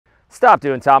Stop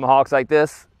doing tomahawks like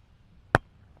this.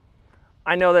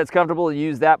 I know that's comfortable to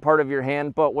use that part of your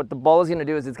hand, but what the ball is going to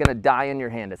do is it's going to die in your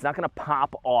hand. It's not going to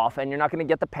pop off, and you're not going to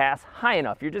get the pass high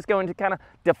enough. You're just going to kind of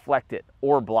deflect it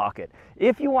or block it.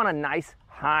 If you want a nice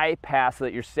high pass so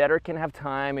that your setter can have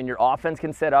time and your offense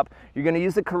can set up, you're going to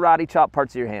use the karate chop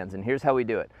parts of your hands, and here's how we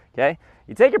do it, okay?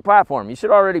 You take your platform. You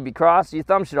should already be crossed. Your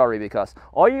thumb should already be crossed.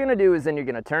 All you're going to do is then you're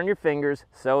going to turn your fingers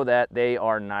so that they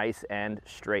are nice and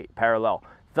straight, parallel.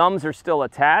 Thumbs are still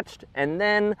attached, and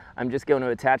then I'm just going to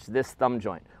attach this thumb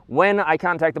joint. When I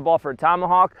contact the ball for a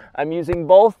tomahawk, I'm using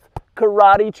both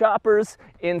karate choppers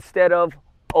instead of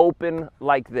open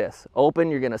like this. Open,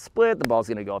 you're gonna split, the ball's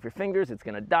gonna go off your fingers, it's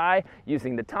gonna die.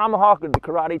 Using the tomahawk or the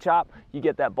karate chop, you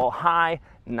get that ball high,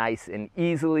 nice and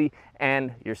easily,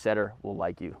 and your setter will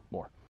like you more.